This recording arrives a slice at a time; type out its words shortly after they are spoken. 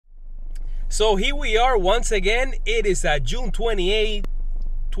So here we are once again. It is June 28th,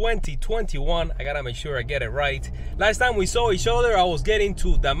 2021. I gotta make sure I get it right. Last time we saw each other, I was getting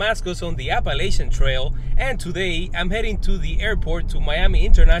to Damascus on the Appalachian Trail, and today I'm heading to the airport, to Miami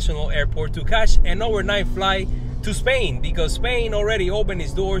International Airport, to catch an overnight flight to Spain, because Spain already opened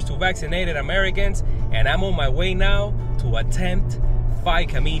its doors to vaccinated Americans, and I'm on my way now to attempt 5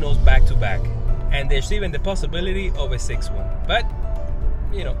 Caminos back to back, and there's even the possibility of a 6th one, but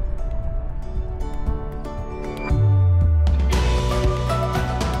you know.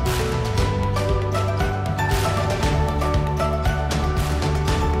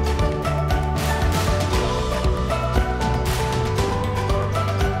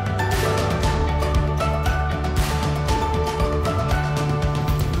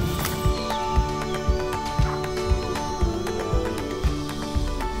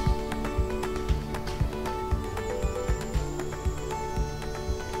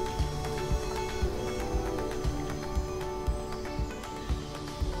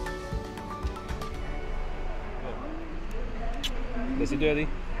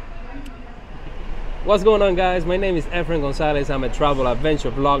 What's going on, guys? My name is Efren Gonzalez. I'm a travel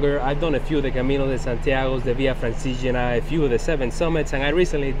adventure vlogger. I've done a few of the Camino de Santiago, the Via Francigena, a few of the 7 summits, and I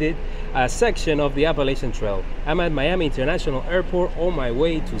recently did a section of the Appalachian Trail. I'm at Miami International Airport on my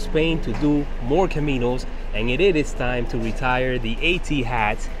way to Spain to do more Caminos, and it is time to retire the AT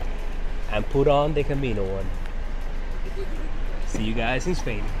hat and put on the Camino one. See you guys in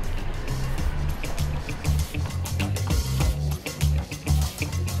Spain.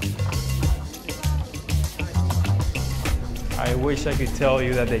 I wish I could tell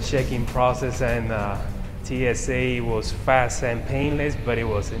you that the check-in process and TSA was fast and painless, but it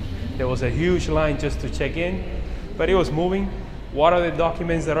wasn't. There was a huge line just to check in, but it was moving. What are the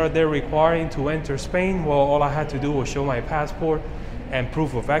documents that are there requiring to enter Spain? Well, all I had to do was show my passport and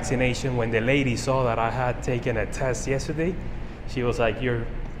proof of vaccination. When the lady saw that I had taken a test yesterday, she was like, "You're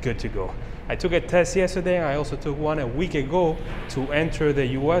good to go." I took a test yesterday, and I also took one a week ago to enter the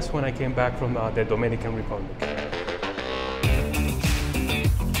US when I came back from the Dominican Republic.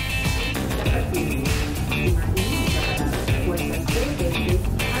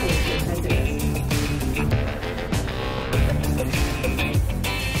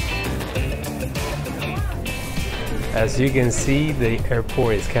 As you can see, the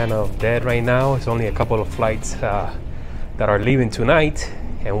airport is kind of dead right now. It's only a couple of flights that are leaving tonight,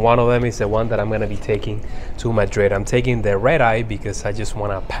 and one of them is the one that I'm going to be taking to Madrid. I'm taking the red eye because I just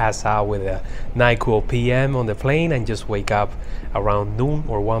want to pass out with a NyQuil PM on the plane and just wake up around noon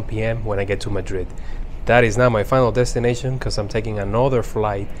or 1 p.m. when I get to Madrid. That is not my final destination because I'm taking another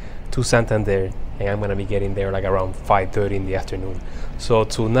flight to Santander, and I'm gonna be getting there like around 5:30 in the afternoon. So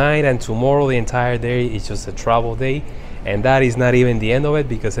tonight and tomorrow, the entire day is just a travel day, and that is not even the end of it,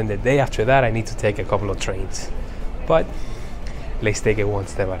 because in the day after that I need to take a couple of trains. But let's take it one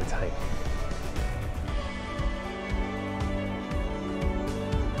step at a time.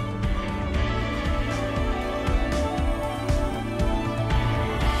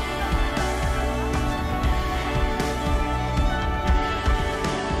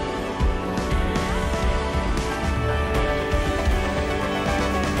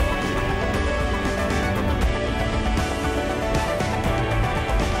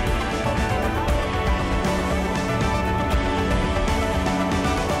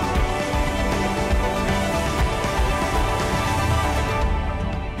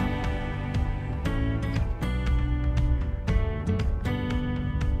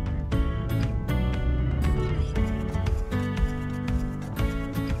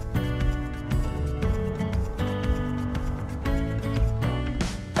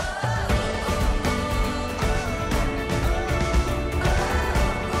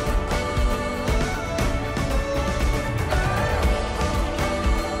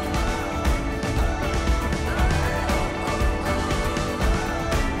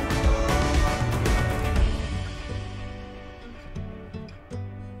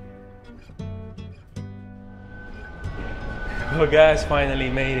 Well, guys, finally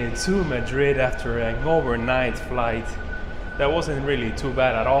made it to Madrid after an overnight flight. That wasn't really too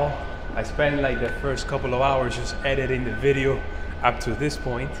bad at all. I spent like the first couple of hours just editing the video up to this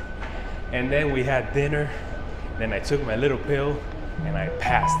point, and then we had dinner. Then I took my little pill and I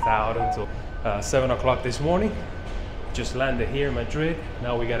passed out until 7 o'clock this morning. Just landed here in Madrid.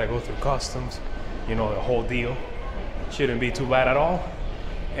 Now we gotta go through customs, you know, the whole deal. Shouldn't be too bad at all.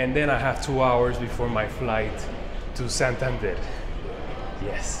 And then I have 2 hours before my flight to Santander.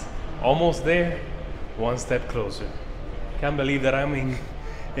 Yes, almost there, one step closer. Can't believe that I'm in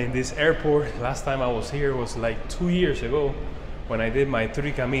this airport. Last time I was here was like 2 years ago when I did my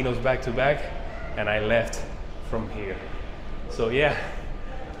 3 Caminos back to back and I left from here. So yeah,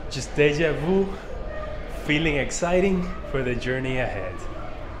 just deja vu, feeling exciting for the journey ahead.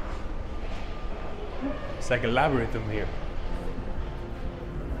 It's like a labyrinth here.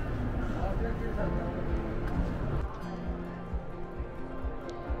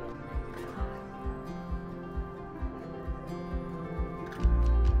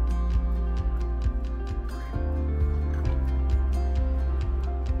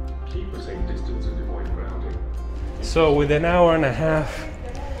 So with an hour and a half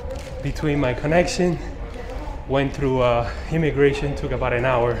between my connection, went through immigration, took about an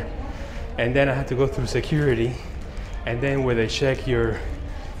hour, and then I had to go through security, and then where they check your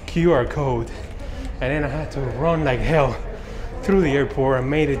QR code, and then I had to run like hell through the airport. I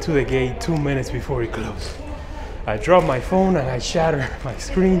made it to the gate 2 minutes before it closed. I dropped my phone and I shattered my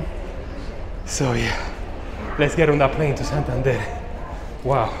screen. So yeah, let's get on that plane to Santander.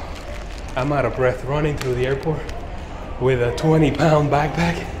 Wow, I'm out of breath running through the airport with a 20-pound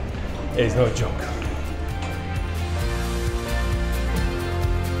backpack. It's no joke.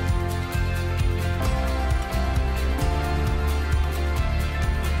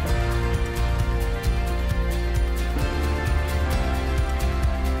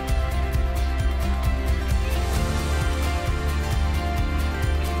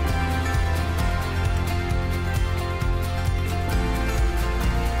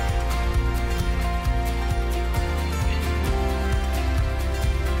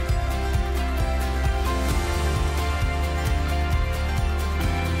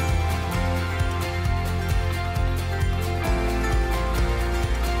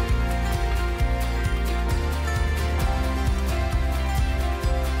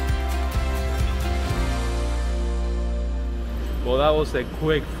 Well, that was a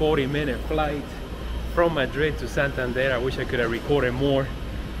quick 40-minute flight from Madrid to Santander. I wish I could have recorded more,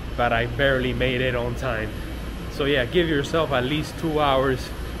 but I barely made it on time. So yeah, give yourself at least 2 hours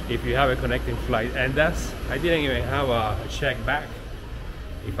if you have a connecting flight. And that's, I didn't even have a check back.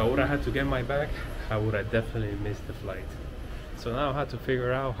 If I would have had to get my bag, I would have definitely missed the flight. So now I have to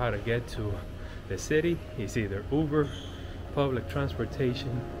figure out how to get to the city. It's either Uber, public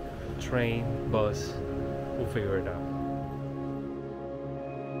transportation, train, bus. We'll figure it out.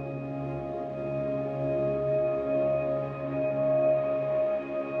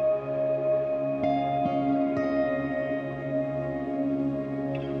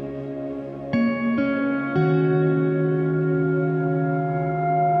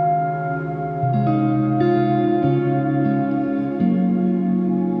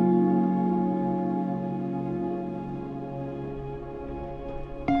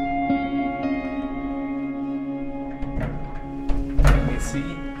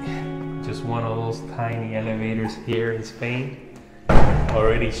 Just one of those tiny elevators here in Spain.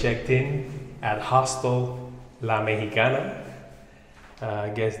 Already checked in at Hostel La Mexicana. I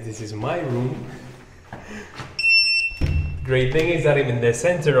guess this is my room. Great thing is that I'm in the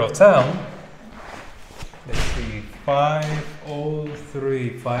center of town. Let's see,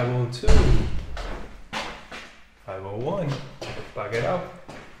 503, 502, 501. Back it up.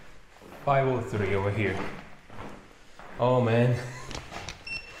 503 over here. Oh man.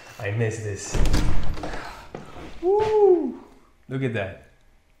 I miss this. Woo! Look at that.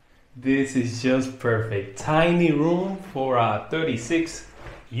 This is just perfect. Tiny room for 36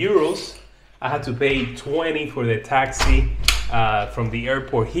 euros. I had to pay 20 for the taxi from the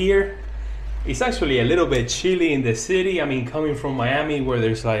airport here. It's actually a little bit chilly in the city. I mean, coming from Miami where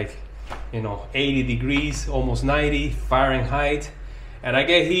there's like, 80 degrees, almost 90 Fahrenheit. And I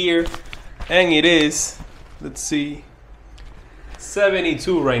get here and it is, let's see,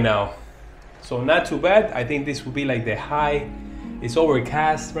 72 right now, so not too bad. I think this will be like the high. It's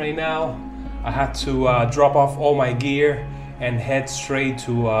overcast right now. I had to drop off all my gear and head straight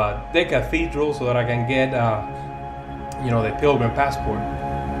to the cathedral so that I can get the Pilgrim Passport.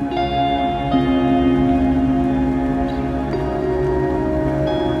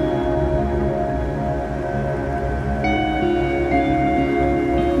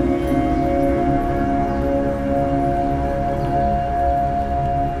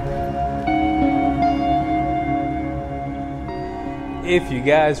 If you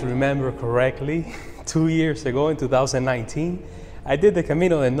guys remember correctly, 2 years ago in 2019, I did the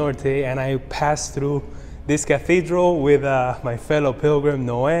Camino del Norte and I passed through this cathedral with my fellow pilgrim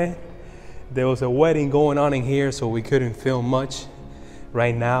Noé. There was a wedding going on in here, so we couldn't film much.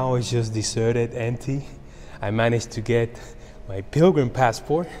 Right now it's just deserted, empty. I managed to get my Pilgrim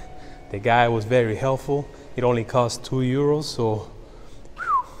Passport. The guy was very helpful. It only cost 2 euros, so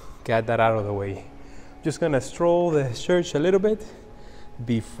got that out of the way. just gonna stroll the church a little bit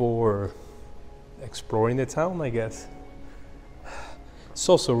before exploring the town, I guess.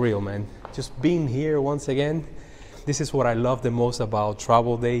 So surreal, man. Just being here once again. This is what I love the most about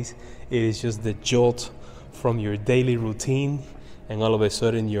travel days. It is just the jolt from your daily routine, and all of a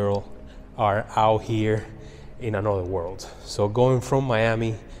sudden you are out here in another world. So going from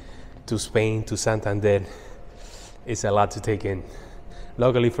Miami to Spain to Santander, it's a lot to take in.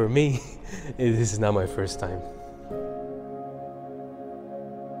 Luckily for me, this is not my first time.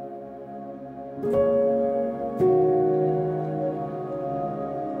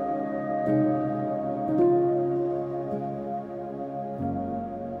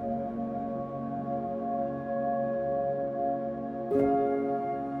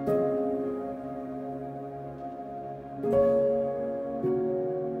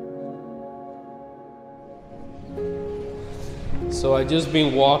 So I just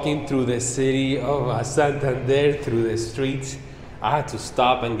been walking through the city of Santander, through the streets. I had to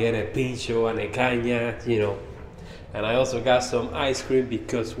stop and get a pincho and a caña, you know. And I also got some ice cream,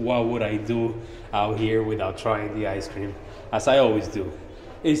 because what would I do out here without trying the ice cream, as I always do.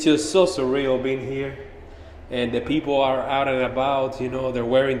 It's just so surreal being here. And the people are out and about, you know, they're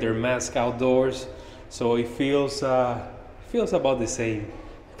wearing their mask outdoors. So it feels about the same,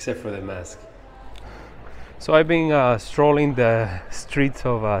 except for the mask. So I've been strolling the streets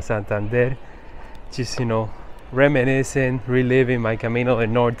of Santander, just, you know, reminiscing, reliving my Camino del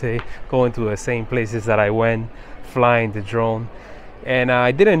Norte, going to the same places that I went, flying the drone. And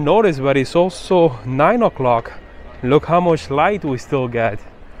I didn't notice, but it's also 9 o'clock. Look how much light we still got.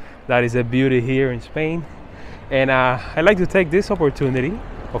 That is a beauty here in Spain. And I'd like to take this opportunity,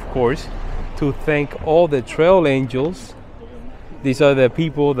 of course, to thank all the trail angels. These are the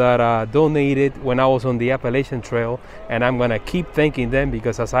people that donated when I was on the Appalachian Trail, and I'm gonna keep thanking them,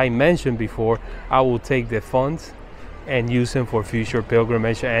 because as I mentioned before, I will take the funds and use them for future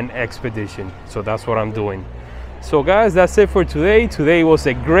pilgrimage and expedition. So that's what I'm doing. So guys, that's it for today. Today was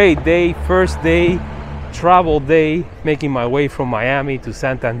a great day, first day, travel day, making my way from Miami to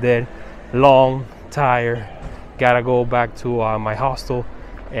Santander. Long, tired, gotta go back to my hostel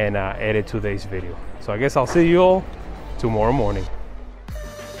and edit today's video. So I guess I'll see you all tomorrow morning.